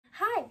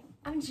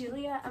I'm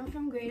Julia. I'm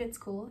from Graded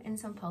School in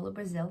São Paulo,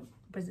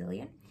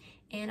 Brazilian,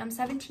 and I'm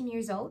 17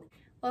 years old.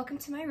 Welcome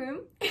to my room.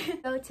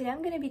 So today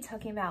I'm going to be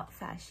talking about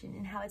fashion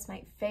and how it's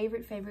my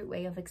favorite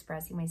way of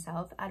expressing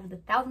myself. Out of the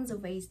thousands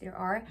of ways there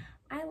are,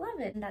 I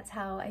love it, and that's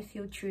how I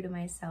feel true to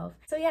myself.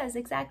 So yes,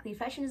 exactly.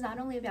 Fashion is not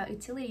only about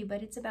utility,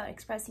 but it's about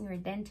expressing your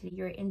identity,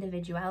 your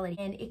individuality,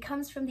 and it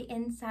comes from the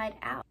inside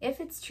out. If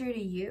it's true to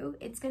you,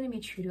 it's going to be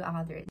true to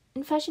others.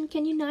 And fashion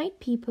can unite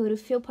people to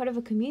feel part of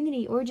a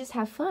community or just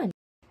have fun.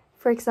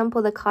 For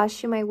example, the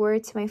costume I wore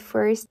to my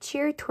first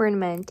cheer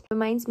tournament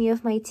reminds me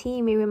of my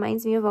team. It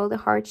reminds me of all the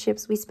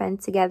hardships we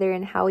spent together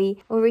and how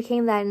we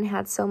overcame that and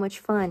had so much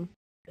fun.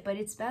 But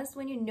it's best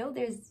when you know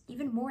there's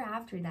even more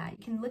after that.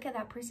 You can look at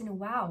that person and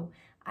wow,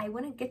 I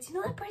want to get to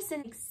know that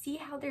person, like, see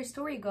how their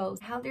story goes,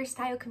 how their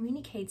style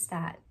communicates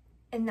that.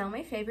 And now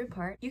my favorite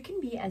part, you can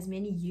be as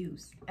many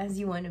yous as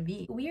you want to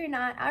be.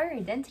 Our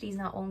identity is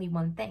not only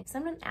one thing.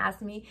 Someone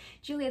asked me,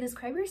 Julia,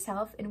 describe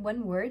yourself in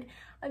one word.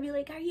 I'd be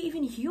like, are you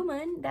even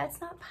human? That's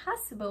not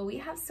possible. We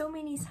have so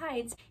many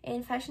sides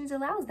and fashion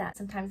allows that.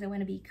 Sometimes I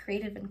want to be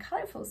creative and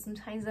colorful.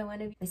 Sometimes I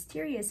want to be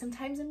mysterious.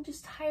 Sometimes I'm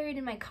just tired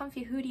in my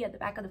comfy hoodie at the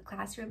back of the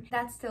classroom.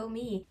 That's still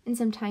me. And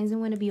sometimes I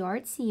want to be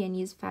artsy and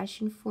use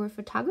fashion for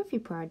photography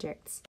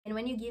projects. And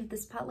when you give the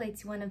spotlight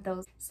to one of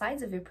those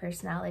sides of your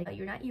personality,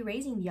 you're not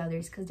erasing the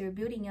others because they're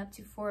building up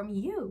to form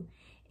you.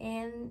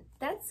 And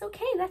that's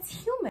okay,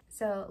 that's human.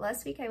 So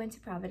last week I went to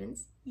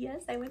Providence.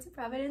 Yes, I went to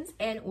Providence,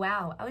 and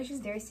wow, I was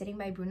just there sitting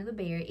by Bruno the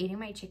Bear, eating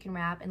my chicken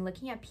wrap and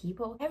looking at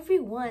people.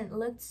 Everyone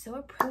looked so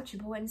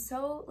approachable and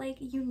so like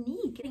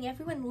unique. And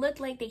everyone looked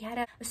like they had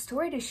a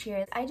story to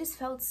share. I just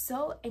felt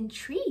so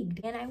intrigued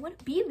and I want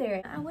to be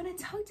there. I want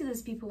to talk to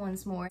those people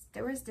once more.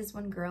 There was this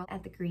one girl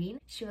at the Green.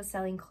 She was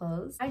selling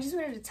clothes. I just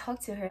wanted to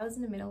talk to her. I was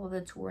in the middle of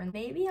the tour and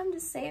maybe I'm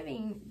just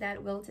saving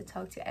that will to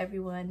talk to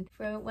everyone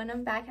for when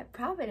I'm back at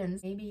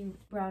Providence. Maybe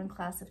around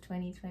class of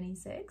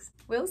 2026.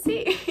 We'll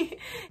see.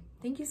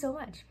 Thank you so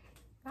much.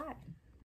 Bye.